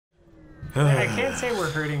I can't say we're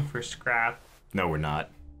hurting for scrap. No, we're not.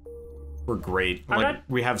 We're great.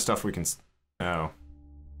 We have stuff we can... Oh.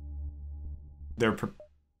 They're...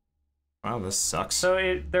 Wow, this sucks.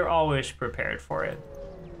 So they're always prepared for it.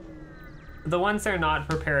 The ones that are not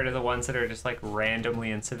prepared are the ones that are just like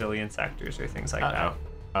randomly in civilian sectors or things like that.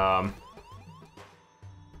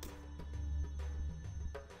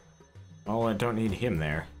 Oh, I don't need him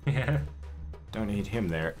there. Yeah. Don't need him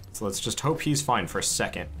there. So let's just hope he's fine for a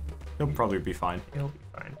second. He'll probably be fine. He'll be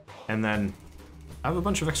fine. And then I have a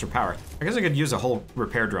bunch of extra power. I guess I could use a whole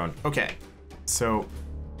repair drone. Okay. So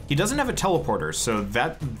he doesn't have a teleporter, so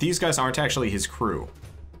these guys aren't actually his crew.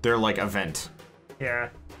 They're like event. Yeah.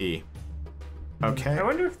 E. Okay. I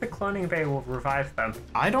wonder if the cloning bay will revive them.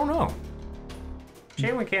 I don't know.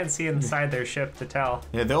 Shame we can't see inside their ship to tell.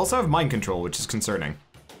 Yeah, they also have mind control, which is concerning.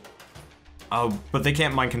 Oh, but they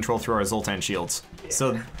can't mind control through our Zoltan shields. Yeah.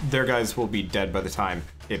 So their guys will be dead by the time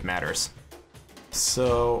it matters.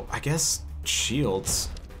 So I guess shields.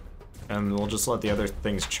 And we'll just let the other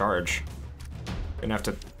things charge. Gonna have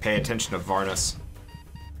to pay attention to Varnus.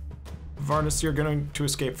 Varnus, you're going to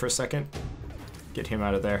escape for a second. Get him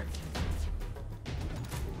out of there.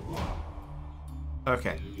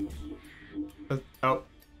 Okay. Oh,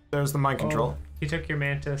 there's the mind control. He took your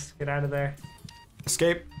mantis. Get out of there.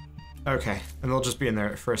 Escape. Okay, and they'll just be in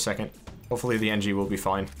there for a second. Hopefully the NG will be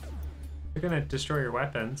fine. They're gonna destroy your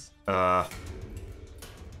weapons. Yeah.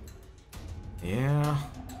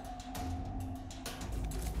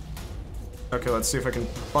 Okay, let's see if I can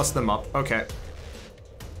bust them up. Okay.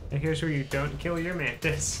 And here's where you don't kill your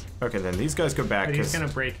mantis. Okay, then these guys go back. But he's gonna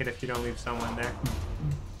break it if you don't leave someone there.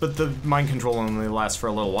 But the mind control only lasts for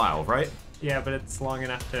a little while, right? Yeah, but it's long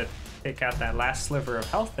enough to take out that last sliver of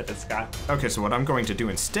health that it's got. Okay, so what I'm going to do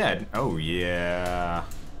instead... Oh, yeah.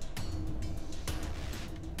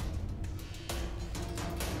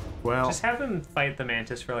 Well... Just have him fight the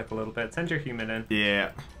mantis for like a little bit. Send your human in. Yeah.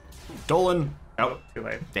 Dolan. Oh. Too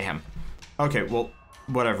late. Damn. Okay, well,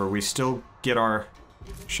 whatever. We still get our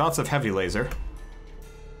shots of heavy laser.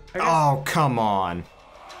 Oh, come on.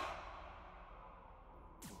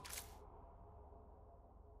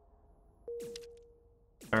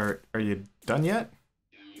 Are you done yet?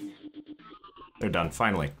 They're done,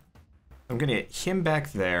 finally. I'm gonna get him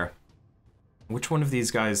back there. Which one of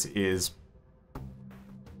these guys is...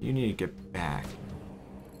 You need to get back.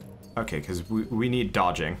 Okay, because we need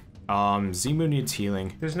dodging. Zimu needs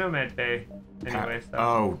healing. There's no med bay anyway, so...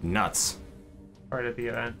 Oh, nuts. Part of the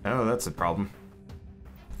event. Oh, that's a problem.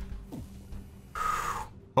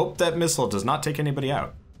 Hope that missile does not take anybody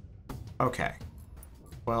out. Okay.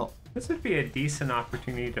 Well... This would be a decent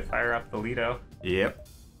opportunity to fire up the Lido. Yep.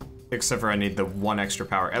 Except for I need the one extra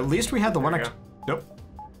power. At least we had the one extra... Nope.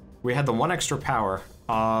 We had the one extra power.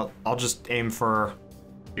 I'll just aim for...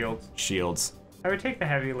 Shields. I would take the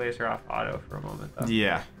heavy laser off auto for a moment, though.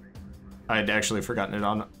 Yeah. I'd actually forgotten it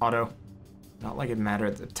on auto. Not like it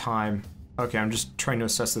mattered at the time. Okay, I'm just trying to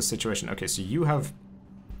assess the situation. Okay, so you have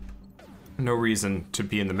no reason to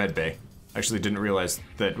be in the medbay. Actually didn't realize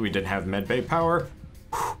that we didn't have medbay power.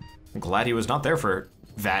 Whew. I'm glad he was not there for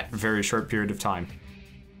that very short period of time.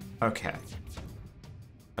 Okay.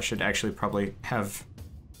 I should actually probably have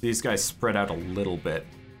these guys spread out a little bit.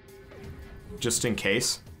 Just in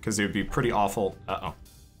case, because it would be pretty awful. Uh-oh.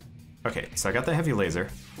 Okay, so I got the heavy laser.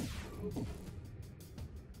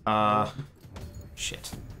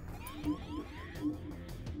 Shit.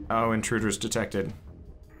 Oh, intruders detected.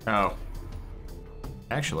 Oh.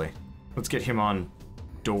 Actually, let's get him on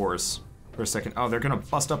doors for a second. Oh, they're gonna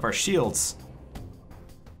bust up our shields.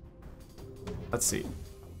 Let's see.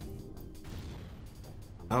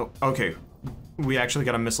 Oh, okay. We actually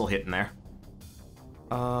got a missile hit in there.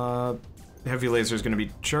 Heavy laser is gonna be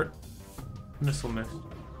short. Missile missed.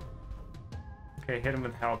 Okay, hit him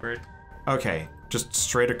with halberd. Okay, just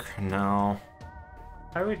straight no.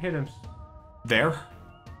 I would hit him. There?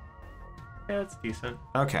 Yeah, that's decent.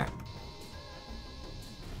 Okay.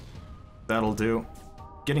 That'll do.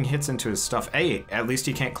 Getting hits into his stuff. Hey, at least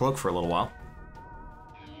he can't cloak for a little while.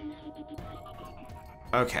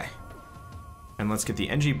 Okay. And let's get the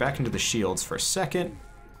NG back into the shields for a second.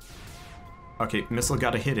 Okay, missile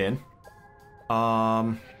got a hit in.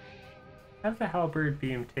 Have the halberd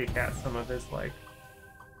beam take out some of his, like,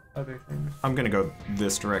 other things. I'm gonna go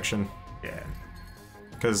this direction. Yeah.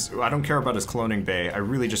 Because I don't care about his cloning bay. I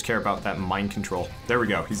really just care about that mind control. There we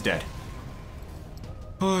go. He's dead.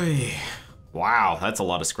 Oy. Wow, that's a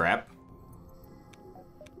lot of scrap.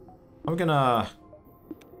 I'm gonna...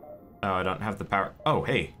 Oh, I don't have the power. Oh,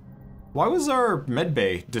 hey. Why was our med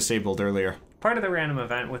bay disabled earlier? Part of the random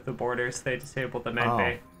event with the borders, they disabled the med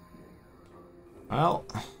bay. Well,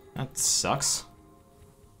 That sucks.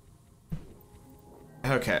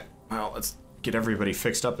 Okay, well, let's get everybody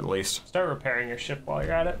fixed up at least. Start repairing your ship while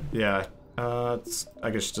you're at it. Yeah, I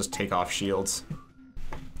guess just take off shields.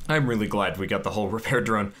 I'm really glad we got the whole repair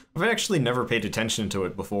drone. I've actually never paid attention to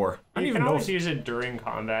it before. I don't You even can know always if... use it during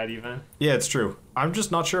combat, even. Yeah, it's true. I'm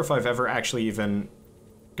just not sure if I've ever actually even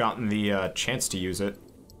gotten the chance to use it.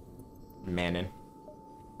 Manin.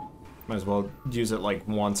 Might as well use it like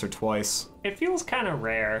once or twice. It feels kind of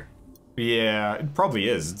rare. Yeah, it probably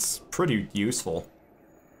is. It's pretty useful.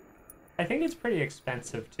 I think it's pretty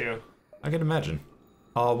expensive, too. I can imagine.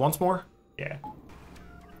 Once more? Yeah.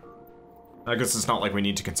 I guess it's not like we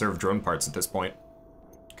need to conserve drone parts at this point.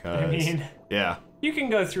 I mean, yeah. you can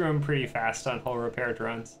go through them pretty fast on hull repair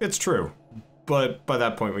drones. It's true. But by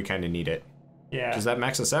that point, we kind of need it. Yeah. Does that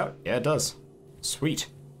max us out? Yeah, it does. Sweet.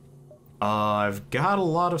 I've got a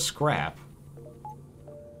lot of scrap.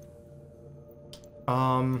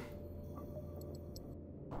 I've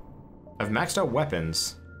maxed out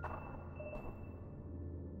weapons.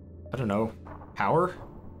 I don't know. Power?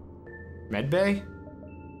 Medbay?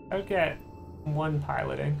 I'll get one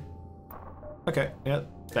piloting. Okay, yeah,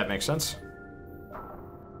 that makes sense.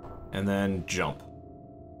 And then jump.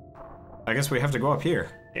 I guess we have to go up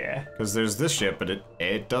here. Yeah. Because there's this ship, but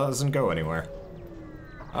it doesn't go anywhere.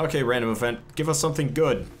 Okay, random event, give us something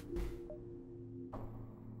good.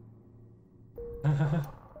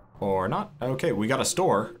 Or not. Okay, we got a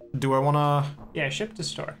store. Do I wanna... Yeah, ship to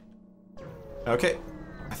store. Okay.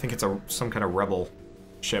 I think it's some kind of rebel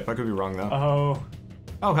ship. I could be wrong, though. Oh.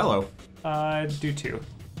 Oh, hello. Do two.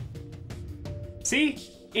 See?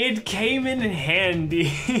 It came in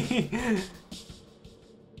handy.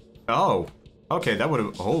 Oh. Okay, that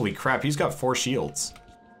would've... Holy crap, he's got 4 shields.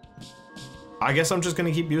 I guess I'm just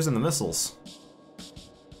gonna keep using the missiles.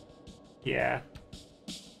 Yeah.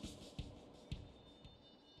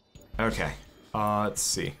 Okay. Let's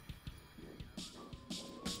see.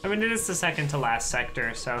 I mean, it is the second to last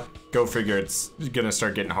sector, so... Go figure, it's gonna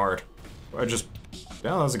start getting hard. I just...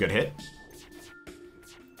 Oh, that was a good hit.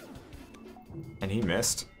 And he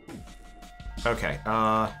missed. Okay,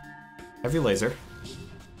 heavy laser.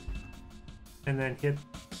 And then hit...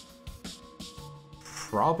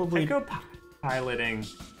 Probably... I'd go piloting.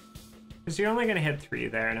 Because you're only going to hit 3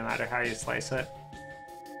 there, no matter how you slice it.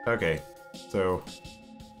 Okay, so...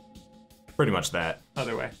 Pretty much that.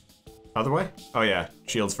 Other way. Other way? Oh yeah,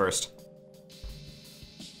 shields first.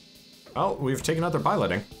 Oh, we've taken out their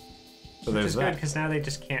piloting. So Which there's is good, that. because now they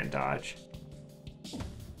just can't dodge.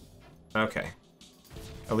 Okay.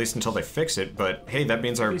 At least until they fix it, but hey, that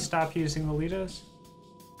means our... Did you stop using the Lidos?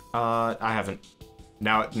 I haven't.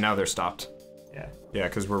 Now they're stopped. Yeah. Yeah,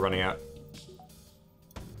 because we're running out.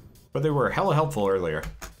 But they were hella helpful earlier.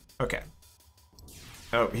 Okay.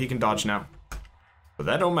 Oh, he can dodge now. But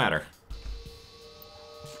that don't matter.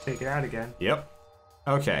 Take it out again. Yep.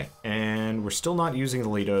 Okay, and we're still not using the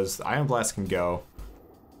Lidos. The Ion Blast can go.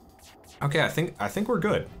 Okay, I think we're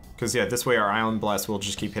good. Because yeah, this way our Ion Blast will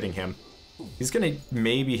just keep hitting him. He's gonna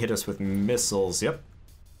maybe hit us with missiles. Yep.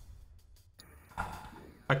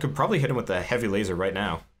 I could probably hit him with the heavy laser right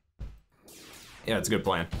now. Yeah, it's a good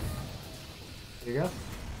plan. There you go.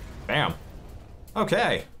 Bam.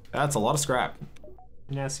 Okay, that's a lot of scrap.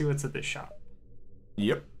 Now see what's at this shop.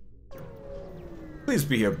 Yep. Please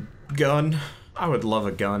be a gun. I would love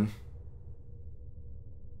a gun.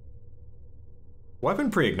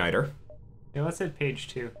 Weapon pre-igniter. Yeah, let's hit page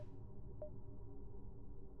 2.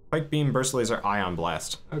 Pike beam, burst laser, ion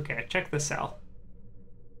blast. Okay, check the cell.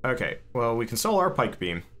 Okay, well, we can sell our pike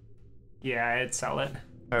beam. Yeah, I'd sell it.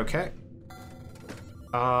 Okay.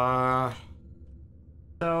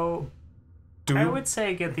 So, Do we... I would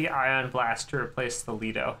say get the Ion Blast to replace the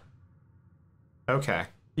Lido. Okay.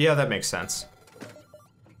 Yeah, that makes sense.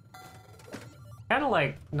 Kind of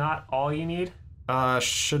like not all you need.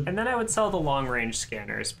 Should... And then I would sell the long-range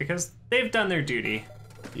scanners, because they've done their duty.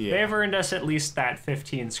 Yeah. They've earned us at least that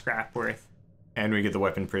 15 scrap worth. And we get the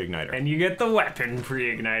weapon pre-igniter. And you get the weapon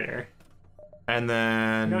pre-igniter. And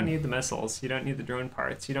then... You don't need the missiles. You don't need the drone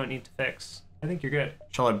parts. You don't need to fix. I think you're good.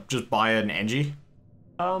 Shall I just buy an Engie?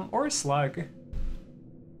 Or a slug.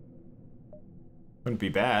 Wouldn't be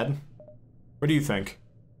bad. What do you think?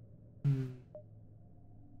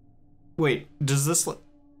 Wait, does this...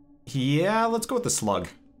 Yeah, let's go with the slug.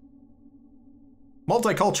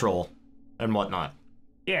 Multicultural and whatnot.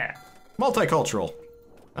 Yeah. Multicultural.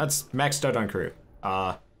 That's maxed out on crew.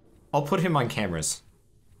 I'll put him on cameras.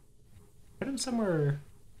 Put him somewhere...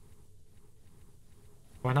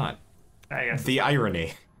 Why not? I guess. The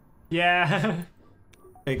irony. Yeah.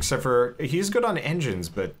 Except for, he's good on engines,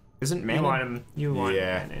 but isn't Manu... You want him. You want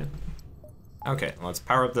Yeah. Manu. Okay, let's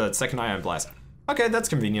power up the second ion blast. Okay, that's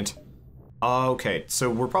convenient. Okay, so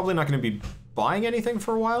we're probably not going to be buying anything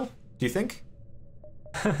for a while, do you think?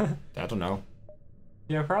 I don't know.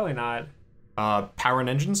 Yeah, probably not. Power and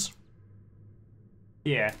engines?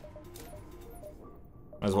 Yeah.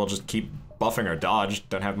 Might as well just keep buffing our dodge.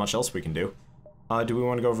 Don't have much else we can do. Do we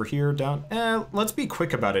want to go over here, down? Let's be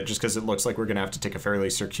quick about it, just because it looks like we're going to have to take a fairly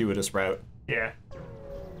circuitous route. Yeah.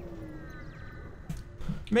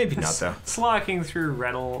 Maybe not, though. Slocking through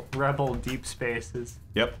rebel deep spaces.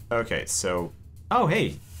 Yep, okay, so... Oh,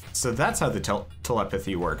 hey, so that's how the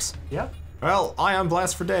telepathy works. Yep. Well, ion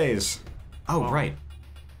blast for days. Oh, Well, right.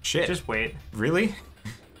 Shit. Just wait. Really?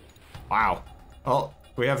 Wow. Well,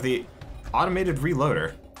 we have the automated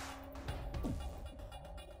reloader.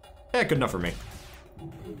 Yeah, good enough for me.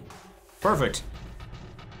 Perfect.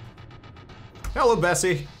 Hello,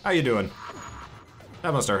 Bessie. How you doing?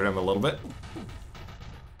 That must have hurt him a little bit.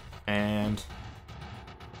 And...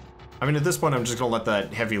 I mean, at this point, I'm just gonna let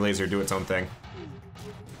that heavy laser do its own thing.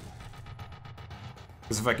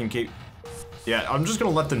 Because if I can keep... Yeah, I'm just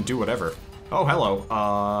gonna let them do whatever. Oh, hello.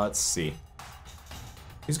 Let's see.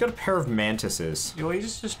 He's got a pair of mantises. Well, you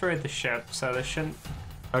just destroyed the ship, so this shouldn't...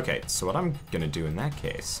 Okay, so what I'm gonna do in that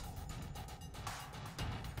case...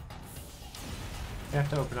 You have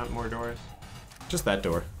to open up more doors. Just that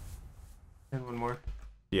door. And one more.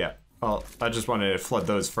 Yeah. Well, I just wanted to flood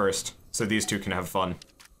those first, so these two can have fun.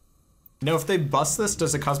 Now, if they bust this,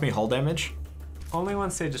 does it cause me hull damage? Only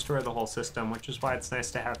once they destroy the whole system, which is why it's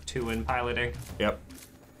nice to have two in piloting. Yep.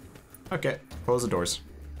 Okay, close the doors.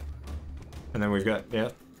 And then we've got, yeah.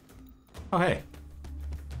 Oh, hey.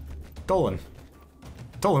 Dolan.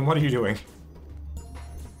 Dolan, what are you doing?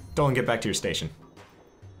 Dolan, get back to your station.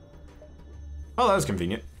 Oh, that was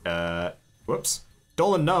convenient. Whoops.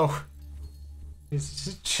 Dolan, no. He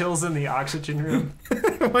just chills in the oxygen room.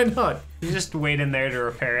 Why not? You just wait in there to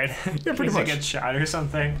repair it. Yeah, pretty in case much. it gets shot or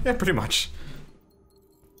something. Yeah, pretty much.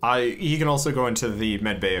 He can also go into the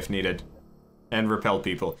med bay if needed. And repel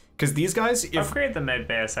people. Because these guys, if... Upgrade the med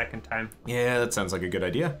bay a second time. Yeah, that sounds like a good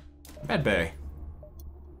idea. Med bay.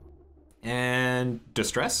 And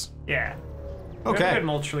distress? Yeah. Okay. We have a good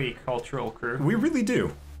multicultural crew. We really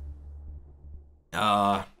do.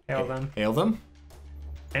 Hail them. Hail them?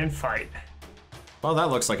 And fight. Well, that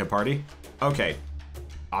looks like a party. Okay.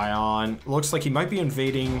 Ion. Looks like he might be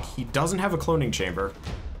invading. He doesn't have a cloning chamber.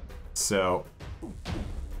 So...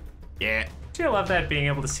 Yeah. Do you love that, being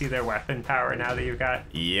able to see their weapon power now that you've got?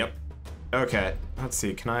 Yep. Okay. Let's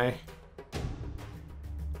see. Can I...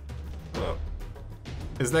 Whoa.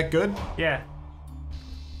 Is that good? Yeah.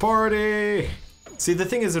 Party! See, the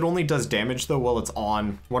thing is, it only does damage, though, while it's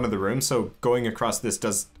on one of the rooms, so going across this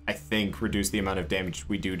does, I think, reduce the amount of damage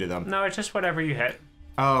we do to them. No, it's just whatever you hit.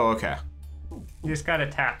 Oh, okay. You just gotta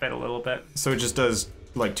tap it a little bit. So it just does,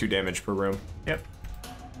 like, 2 damage per room. Yep.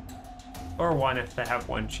 Or 1 if they have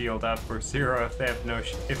 1 shield up, or 0 if they have no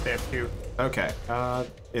if they have 2. Okay,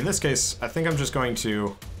 in this case, I think I'm just going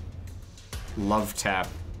to love tap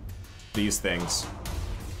these things.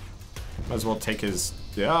 Might as well take his...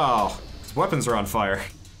 Oh, his weapons are on fire.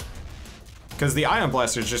 Because the Ion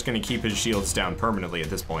Blaster is just going to keep his shields down permanently at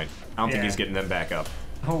this point. I don't think he's getting them back up.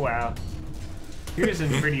 Oh, wow. You're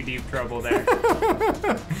in pretty deep trouble there.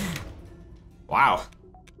 Wow.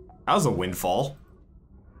 That was a windfall.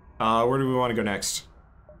 Where do we want to go next?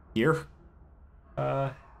 Here?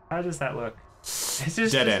 How does that look? It's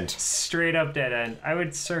just dead end. Straight up dead end. I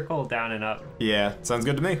would circle down and up. Yeah, sounds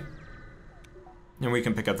good to me. And we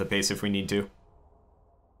can pick up the pace if we need to.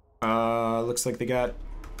 Looks like they got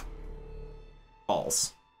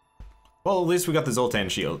balls. Well, at least we got the Zoltan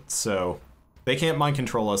shield, so they can't mind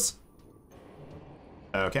control us.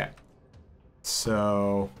 Okay.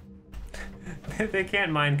 So... They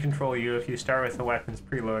can't mind control you if you start with the weapons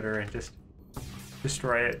preloader and just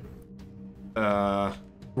destroy it.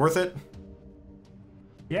 Worth it?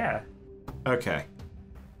 Yeah. Okay.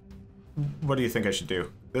 What do you think I should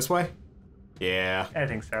do? This way? Yeah. I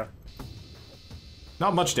think so.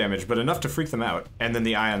 Not much damage, but enough to freak them out. And then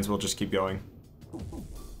the ions will just keep going.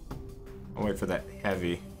 I'll wait for that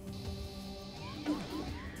heavy.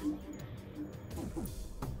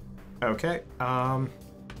 Okay,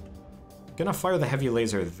 gonna fire the heavy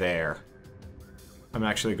laser there. I'm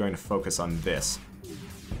actually going to focus on this.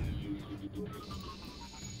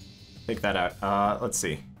 Take that out. Let's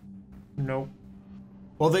see. Nope.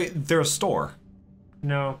 Well, they're a store.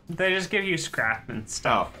 No, they just give you scrap and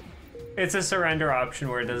stuff. Oh. It's a surrender option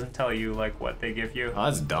where it doesn't tell you, like, what they give you. Oh,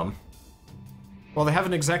 that's dumb. Well, they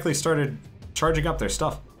haven't exactly started charging up their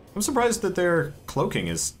stuff. I'm surprised that their cloaking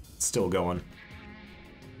is still going.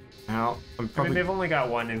 Now, I'm probably... I mean, they've only got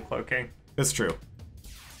 1 in cloaking. It's true.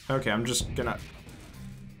 Okay, I'm just gonna...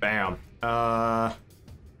 Bam. I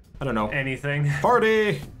don't know. Anything.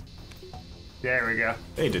 Party! There we go.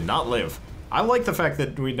 They did not live. I like the fact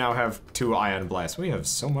that we now have 2 ion blasts. We have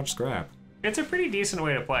so much scrap. It's a pretty decent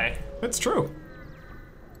way to play. It's true.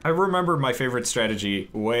 I remember my favorite strategy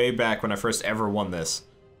way back when I first ever won this.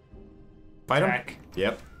 Fight 'em? Check.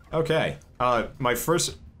 Yep. Okay. My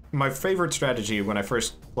favorite strategy when I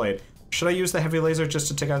first played. Should I use the heavy laser just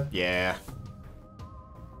to take out? Yeah.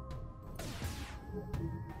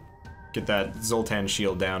 Get that Zoltan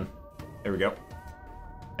shield down. There we go.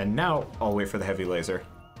 And now I'll wait for the heavy laser.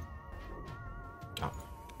 Oh,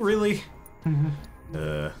 really? Come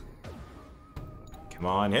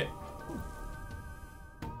on, hit.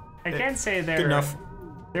 I can't say Good enough.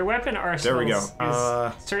 their weapon arsenal There we go.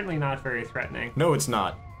 is certainly not very threatening. No, it's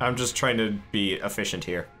not. I'm just trying to be efficient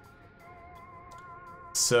here.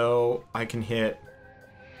 So I can hit.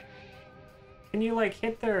 Can you like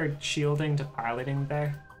hit their shielding to piloting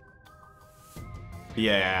there?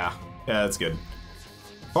 Yeah, that's good.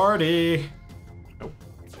 Party! Nope.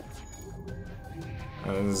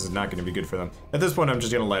 This is not going to be good for them. At this point, I'm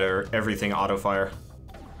just going to let everything auto-fire.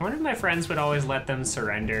 One of my friends would always let them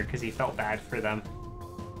surrender because he felt bad for them.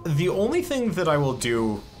 The only thing that I will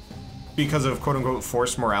do, because of quote-unquote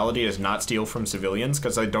forced morality, is not steal from civilians,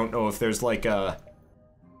 because I don't know if there's like a...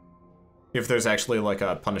 If there's actually like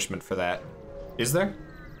a punishment for that. Is there?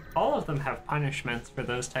 All of them have punishments for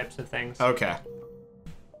those types of things. Okay.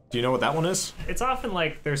 Do you know what that one is? It's often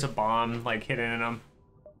like there's a bomb like hidden in them.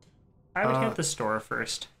 I would hit the store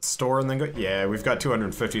first. Store and then go... Yeah, we've got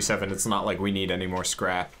 257. It's not like we need any more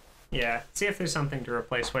scrap. Yeah, see if there's something to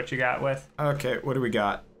replace what you got with. Okay, what do we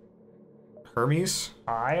got? Hermes?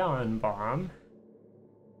 Ion bomb.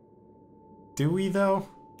 Do we, though?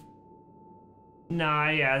 Nah,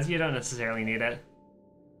 yeah, you don't necessarily need it.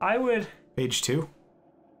 I would... Page 2?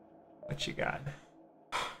 What you got?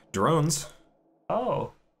 Drones.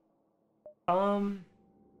 Oh. A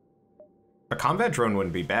combat drone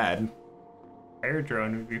wouldn't be bad. Air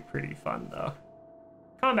drone would be pretty fun, though.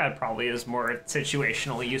 Combat probably is more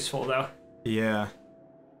situationally useful, though. Yeah.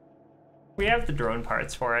 We have the drone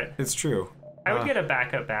parts for it. It's true. I would get a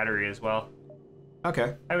backup battery as well.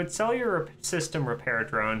 Okay. I would sell your system repair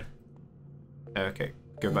drone. Okay.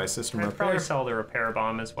 Goodbye, system I'd repair. probably sell the repair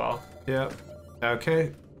bomb as well. Yep.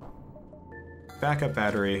 Okay. Backup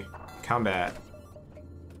battery. Combat.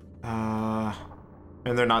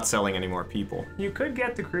 And they're not selling any more people. You could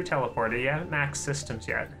get the crew teleporter. You haven't maxed systems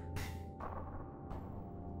yet.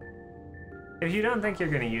 If you don't think you're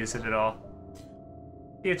going to use it at all.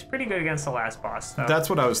 It's pretty good against the last boss, though. That's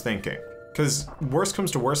what I was thinking. Because worst comes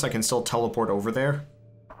to worst, I can still teleport over there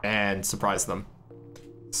and surprise them.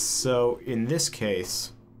 So in this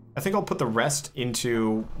case, I think I'll put the rest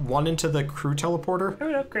into the crew teleporter. I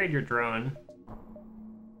would upgrade your drone.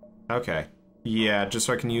 Okay. Yeah, just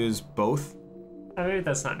so I can use both. Maybe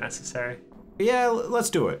that's not necessary. Yeah, let's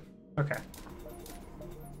do it. Okay.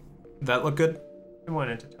 That look good? I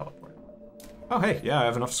wanted to teleport. Oh, hey, yeah, I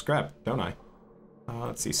have enough scrap, don't I?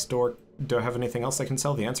 Let's see, store. Do I have anything else I can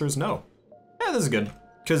sell? The answer is no. Yeah, this is good.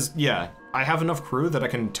 Because, yeah, I have enough crew that I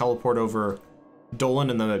can teleport over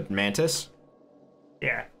Dolan and the Mantis.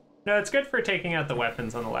 Yeah. No, it's good for taking out the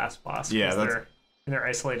weapons on the last boss. Yeah, that's... They're in their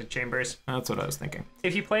isolated chambers. That's what I was thinking.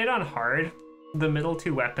 If you play it on hard, the middle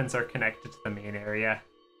 2 weapons are connected to the main area.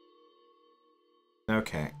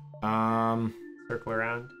 Okay. Circle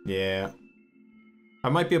around. Yeah. I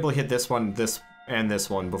might be able to hit this one, and this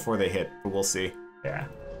one before they hit, but we'll see. Yeah.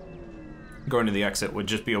 Going to the exit would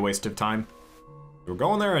just be a waste of time. We're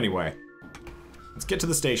going there anyway. Let's get to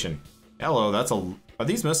the station. Hello, that's a... Are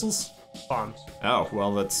these missiles? Bombs. Oh,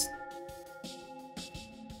 well, that's...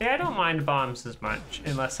 Yeah, I don't mind bombs as much,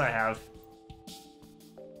 unless I have...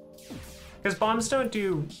 Because bombs don't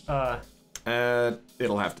do,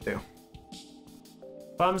 it'll have to do.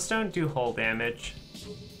 Bombs don't do hull damage.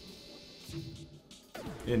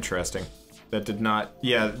 Interesting. That did not...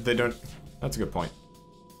 Yeah, they don't... That's a good point.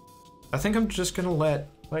 I think I'm just gonna let...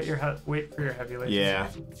 Wait for your heavy lasers. Yeah.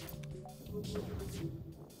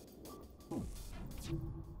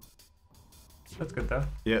 That's good, though.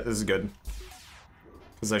 Yeah, this is good.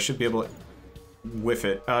 Because I should be able to whiff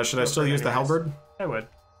it. Should I still use the halberd? I would.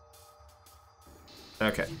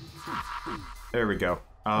 Okay. There we go.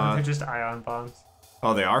 They're just ion bombs.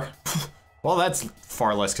 Oh, they are? Well, that's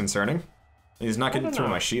far less concerning. He's not getting through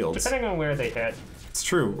my shields. Depending on where they hit. It's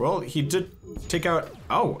true. Well, he did take out...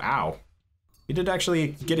 Oh, ow. He did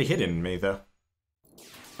actually get a hit in me, though.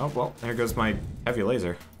 Oh, well, there goes my heavy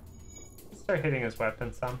laser. Start hitting his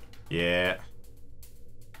weapon some. Yeah.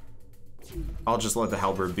 I'll just let the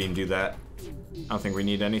halberd beam do that. I don't think we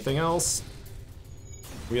need anything else.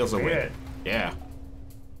 Wheels away. Good. Yeah.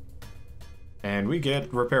 And we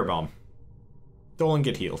get repair bomb. Dolan,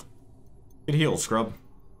 get healed. Get healed, scrub.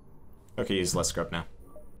 Okay, he's less scrub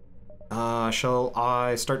now. Shall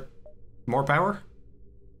I start more power?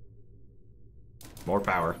 More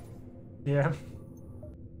power. Yeah.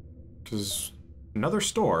 Because another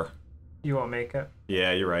store. You won't make it.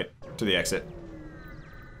 Yeah, you're right. To the exit.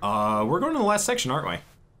 We're going to the last section, aren't we?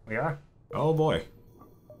 We are. Oh boy.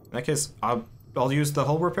 In that case, I'll use the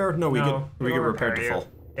hull repair? No, we get repaired to full.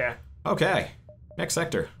 Yeah. Okay. Next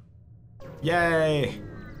sector. Yay!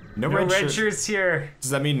 No No red red shirt. shirts here. Does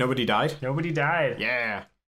that mean nobody died? Nobody died. Yeah.